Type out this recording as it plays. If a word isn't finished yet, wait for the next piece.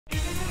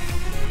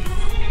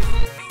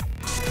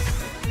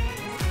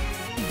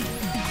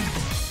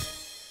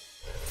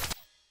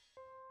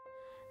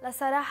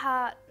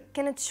بصراحة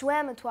كنت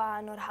شوي متوقعة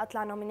انه رح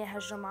اطلع نوميني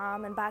هالجمعة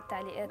من بعد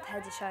تعليقات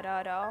هادي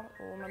شرارة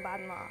ومن بعد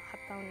ما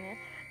حطوني.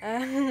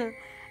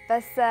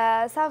 بس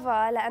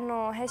سافا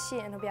لانه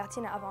هالشيء انه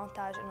بيعطيني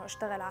افانتاج انه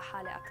اشتغل على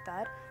حالي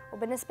اكثر،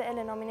 وبالنسبة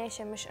لي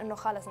نومينيشن مش انه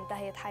خلص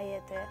انتهيت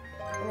حياتي،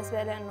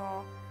 بالنسبة لي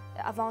انه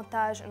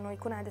افانتاج انه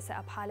يكون عندي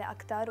ثقة بحالي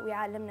اكثر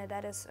ويعلمني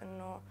درس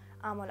انه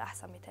اعمل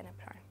احسن ب10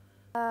 برايم.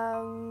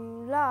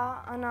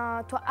 لا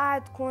انا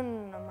توقعت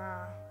كون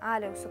مع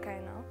علي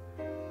وسكينة،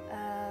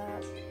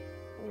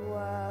 و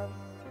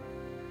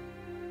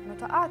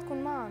توقعت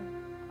كون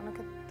معهم. انا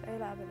كنت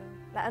قايله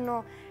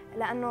قبل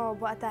لانه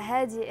بوقتها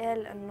هادي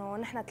قال انه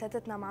نحن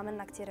ثلاثتنا ما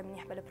عملنا كثير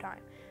منيح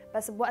بالبرايم،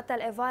 بس بوقتها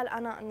الايفال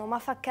انا انه ما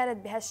فكرت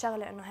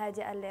بهالشغله، انه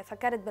هادي قال لي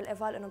فكرت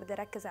بالايفال انه بدي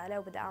ركز عليه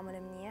وبدي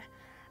اعمل منيح،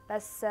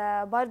 بس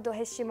برضه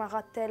هالشيء ما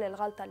غطى لي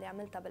الغلطه اللي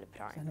عملتها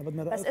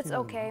بالبرايم. بس اتس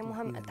اوكي،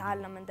 مهم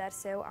اتعلم من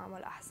درسي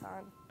واعمل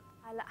احسن.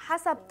 هلا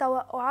حسب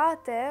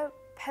توقعاتي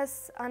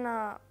بحس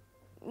انا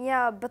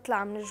يا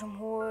بطلع من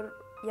الجمهور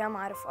يا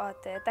مع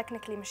رفقاتي،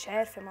 تكنيكلي مش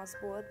عارفه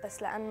مزبوط،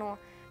 بس لانه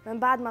من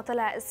بعد ما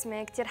طلع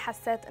اسمي كثير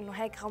حسيت انه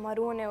هيك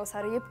غمروني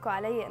وصاروا يبكوا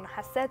علي، انه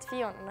حسيت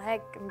فيهم انه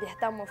هيك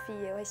بيهتموا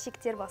فيي، وهالشيء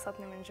كثير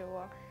بسطني من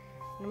جوا،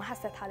 انه ما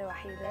حسيت حالي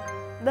وحيده.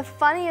 The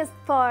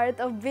funniest part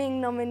of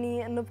being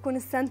nominee انه بكون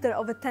السنتر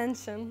اوف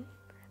اتنشن،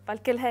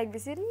 فالكل هيك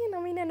بيصير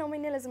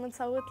نوميني لازم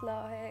نصوت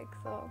له هيك،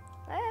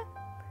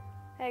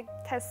 هيك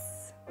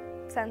بتحس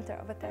سنتر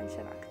اوف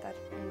اتنشن اكثر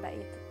من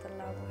بقيه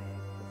الطلاب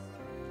وهيك.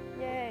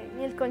 ياي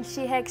نيلكم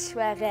شي هيك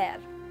شوي غير.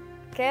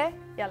 اوكي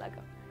يلا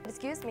جو.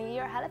 Excuse me,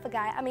 you're a hell of a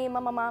guy. I mean,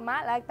 my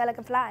like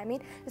Pelican fly. I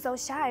mean, you're so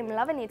shy. I'm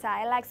loving it.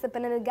 I like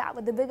sipping in the guy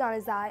with the big on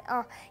his eye.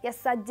 Yes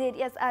I did.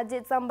 Yes I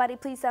did. Somebody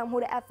please tell me who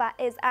the F I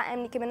is. I am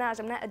Nicki Minaj.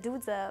 I'm not a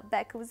dude's up.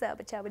 Back who's up,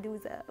 but y'all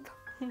dude's up.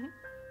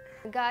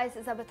 Guys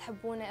إذا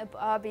بتحبوني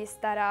ابقى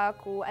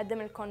بيشترك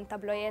وقدم لكم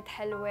تابلويات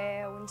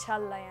حلوة، وإن شاء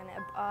الله يعني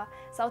ابقى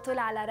صوتوا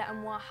لي على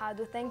رقم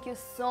 1 و thank you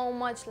so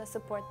much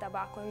للسبورت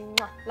تبعكم.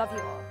 Love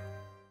you all.